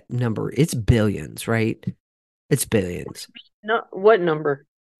what that number, it's billions, right? It's billions. No, what number?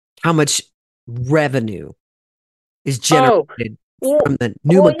 How much revenue is generated from the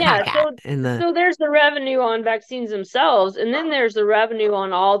pneumococcal So there's the revenue on vaccines themselves, and then there's the revenue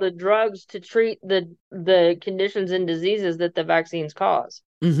on all the drugs to treat the conditions and diseases that the vaccines cause.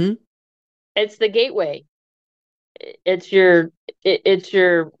 Mm-hmm. It's the gateway. It's your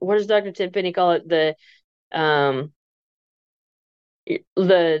what does Dr. Tenpenny call it?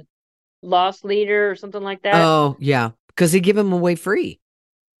 The lost leader or something like that. Oh yeah, because they give them away free.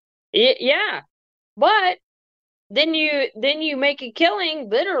 Yeah, but then you make a killing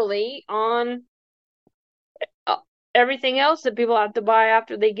literally on everything else that people have to buy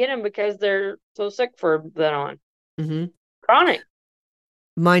after they get them because they're so sick for that on. Mm-hmm. Chronic.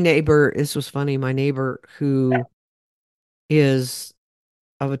 My neighbor, this was funny. My neighbor who is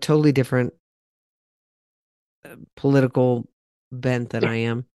of a totally different political bent than I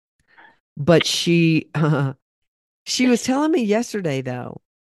am, but she was telling me yesterday though.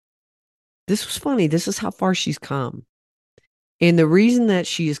 This was funny. This is how far she's come. And the reason that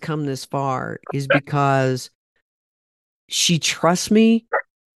she has come this far is because she trusts me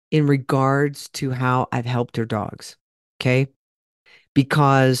in regards to how I've helped her dogs. Okay.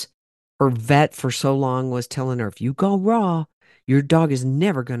 Because her vet for so long was telling her, if you go raw, your dog is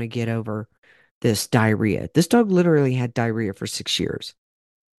never going to get over this diarrhea. This dog literally had diarrhea for 6 years.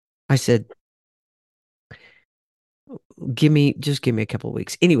 I said, just give me a couple of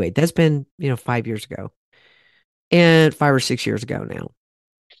weeks. Anyway, that's been, 5 years ago and 5 or 6 years ago now.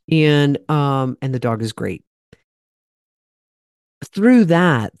 And the dog is great. Through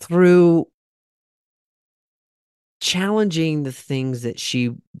challenging the things that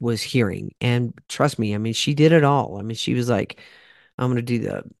she was hearing. And trust me, I mean, she did it all. I mean, she was like, I'm going to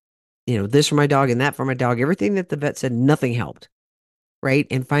do this for my dog and that for my dog. Everything that the vet said, nothing helped. Right.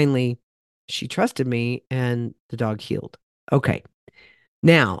 And finally, she trusted me and the dog healed. Okay.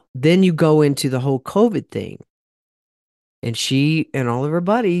 Now, then you go into the whole COVID thing. And she and all of her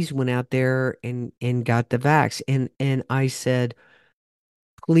buddies went out there and got the vax. And I said,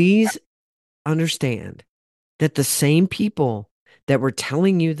 please understand that the same people that were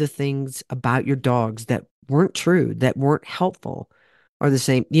telling you the things about your dogs that weren't true, that weren't helpful, are the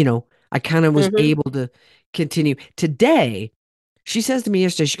same. I kind of was Mm-hmm. able to continue. Today, she says to me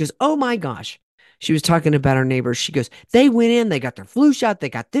yesterday, she goes, oh my gosh. She was talking about our neighbors. She goes, they went in, they got their flu shot, they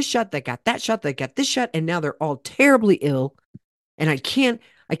got this shot, they got that shot, they got this shot, and now they're all terribly ill. And I can't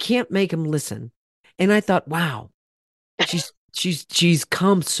make them listen. And I thought, wow, she's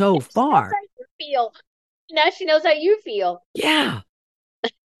come so She knows far. how you feel. Now she knows how you feel. Yeah.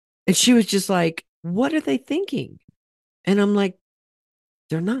 And she was just like, what are they thinking? And I'm like,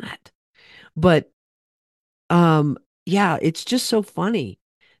 they're not. But yeah, it's just so funny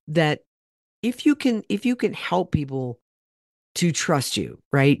that if you can help people to trust you,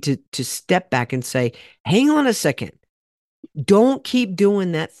 right? To step back and say, hang on a second. Don't keep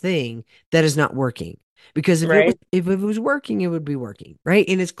doing that thing that is not working. Because Right. if it was working, it would be working, right?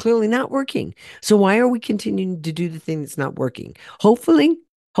 And it's clearly not working. So why are we continuing to do the thing that's not working? Hopefully,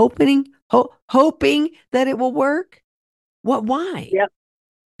 hoping that it will work. What? Why? Yep.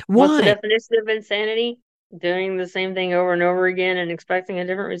 What's the Why? definition of insanity? Doing the same thing over and over again and expecting a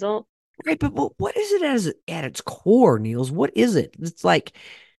different result. Right? But what is it at its core, Niels? What is it? It's like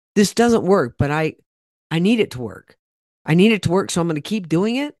this doesn't work, but I need it to work. I need it to work, so I'm going to keep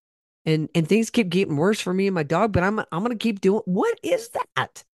doing it. And things keep getting worse for me and my dog, but I'm going to keep doing. What is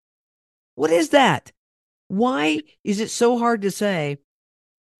that? What is that? Why is it so hard to say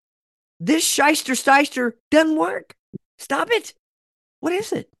this shyster doesn't work? Stop it. What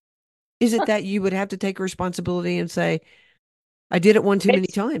is it? Is it that you would have to take responsibility and say, I did it one too many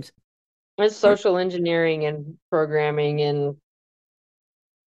It's times? it's Or social engineering and programming and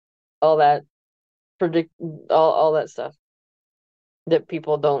all that predict all that stuff that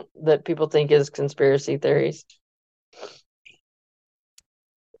people think is conspiracy theories.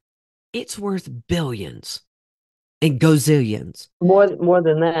 it's worth billions and gazillions. More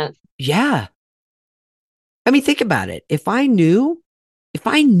than that. Yeah. I mean, think about it. If I knew,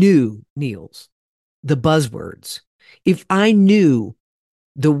 Niels, the buzzwords, if I knew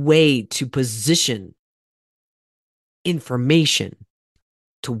the way to position information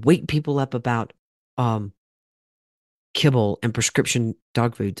to wake people up about um kibble and prescription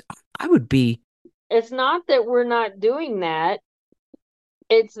dog foods, I would be. It's not that we're not doing that.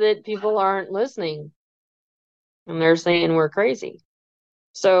 It's that people aren't listening and they're saying we're crazy.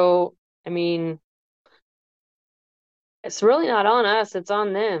 So, I mean, it's really not on us, it's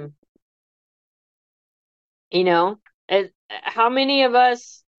on them. You know, how many of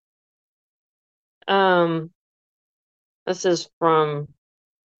us, um, this is from,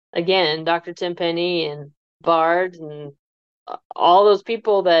 again, Dr. Tenpenny and Bard and all those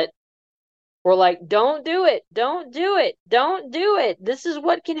people that were like, don't do it, don't do it, don't do it. This is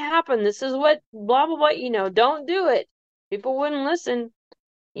what can happen. This is what blah, blah, blah, don't do it. People wouldn't listen,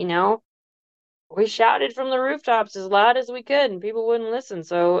 you know. We shouted from the rooftops as loud as we could and people wouldn't listen.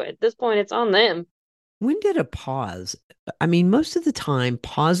 So at this point, it's on them. When did a pause? I mean, most of the time,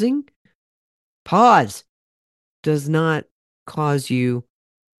 pause does not cause you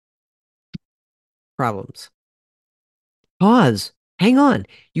problems. Pause. Hang on.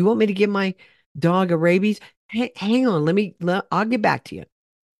 You want me to give my dog a rabies? Hang on. I'll get back to you.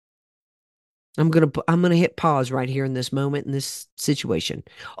 I'm gonna hit pause right here in this moment in this situation.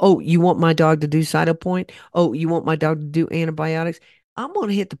 Oh, you want my dog to do Cytopoint? Oh, you want my dog to do antibiotics? I'm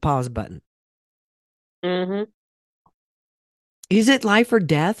gonna hit the pause button. Mm-hmm. Is it life or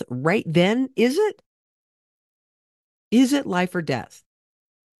death right then? Is it? Is it life or death?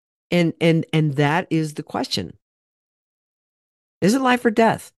 And that is the question. Is it life or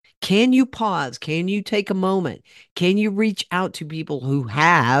death? Can you pause? Can you take a moment? Can you reach out to people who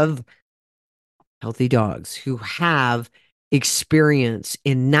have healthy dogs, who have experience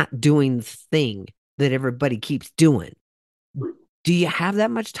in not doing the thing that everybody keeps doing? Do you have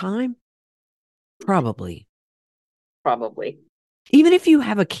that much time? Probably. Probably. Even if you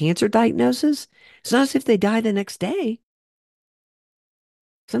have a cancer diagnosis, it's not as if they die the next day.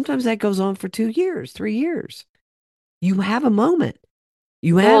 Sometimes that goes on for 2 years, 3 years. You have a moment.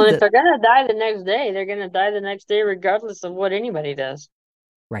 You have Well, and if they're going to die the next day, they're going to die the next day regardless of what anybody does.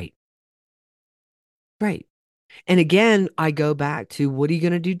 Right. Right. And again, I go back to, what are you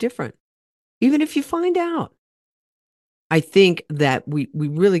going to do different? Even if you find out. I think that we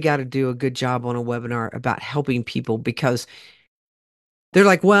really got to do a good job on a webinar about helping people, because they're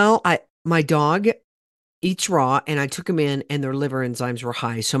like, well, my dog eats raw and I took him in and their liver enzymes were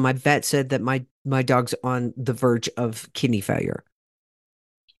high. So my vet said that my dog's on the verge of kidney failure.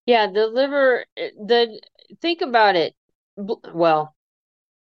 Yeah, the liver, think about it. Well,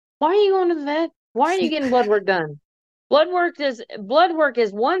 why are you going to the vet? Why are you getting blood work done? Blood work is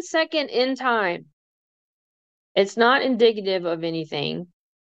 1 second in time. It's not indicative of anything.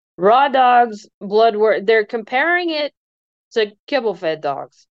 Raw dogs, blood work, they're comparing it to kibble-fed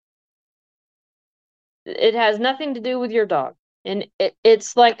dogs. It has nothing to do with your dog. And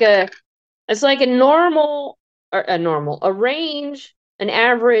it's like a range, an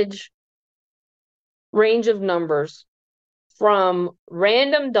average range of numbers from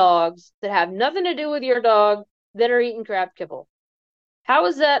random dogs that have nothing to do with your dog that are eating crap kibble. How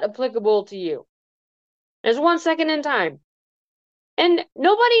is that applicable to you? There's 1 second in time. And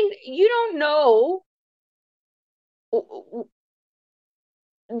you don't know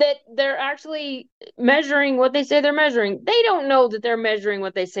that they're actually measuring what they say they're measuring. They don't know that they're measuring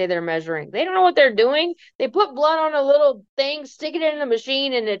what they say they're measuring. They don't know what they're doing. They put blood on a little thing, stick it in the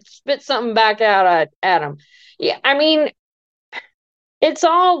machine, and it spits something back out at them. Yeah, I mean, it's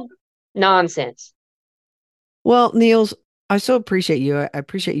all nonsense. Well, Niels, I so appreciate you. I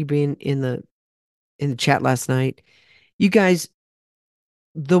appreciate you being in the chat last night. You guys,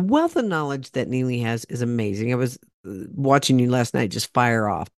 the wealth of knowledge that Neely has is amazing. I was watching you last night just fire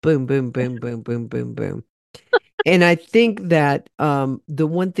off. Boom, boom, boom, boom, boom, boom, boom. And I think that the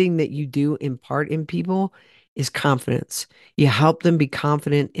one thing that you do impart in people is confidence. You help them be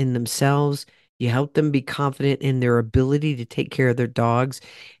confident in themselves. You help them be confident in their ability to take care of their dogs.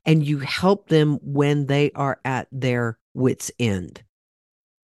 And you help them when they are at their wits' end.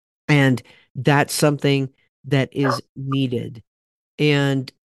 And that's something that is needed.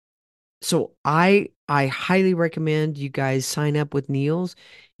 And so I highly recommend you guys sign up with Niels.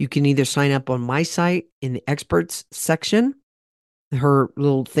 You can either sign up on my site in the experts section. Her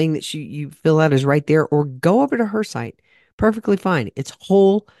little thing that you fill out is right there, or go over to her site. Perfectly fine. It's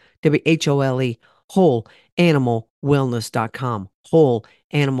whole, WHOLE, wholeanimalwellness.com,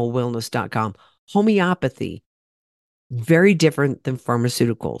 wholeanimalwellness.com. Homeopathy, very different than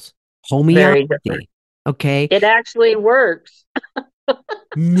pharmaceuticals. Homeopathy. Very different. Okay. It actually works.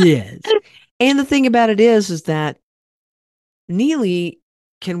 Yes. And the thing about it is that Neely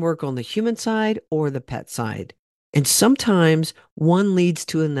can work on the human side or the pet side. And sometimes one leads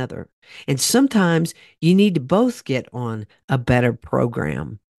to another. And sometimes you need to both get on a better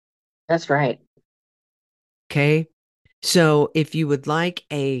program. That's right. Okay. So if you would like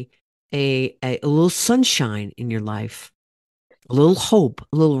a little sunshine in your life, a little hope,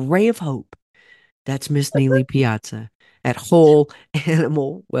 a little ray of hope, that's Miss Neely Piazza at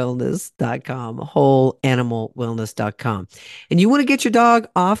wholeanimalwellness.com, wholeanimalwellness.com. And you want to get your dog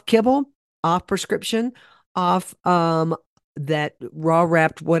off kibble, off prescription, off that raw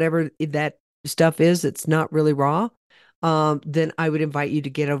wrapped, whatever that stuff is, it's not really raw, then I would invite you to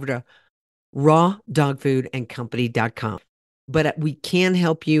get over to rawdogfoodandcompany.com. But we can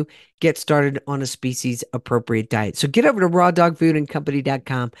help you get started on a species appropriate diet. So get over to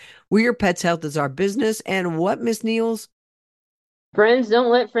rawdogfoodandcompany.com. We're your pet's health is our business. And what, Miss Niels? Friends don't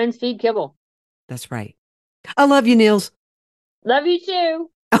let friends feed kibble. That's right. I love you, Niels. Love you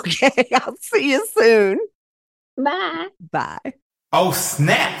too. Okay, I'll see you soon. Bye. Bye. Oh,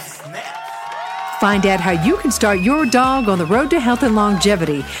 snap, snap. Find out how you can start your dog on the road to health and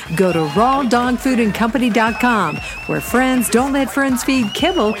longevity. Go to rawdogfoodandcompany.com, where friends don't let friends feed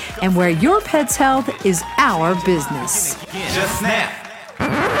kibble and where your pet's health is our business. Just snap.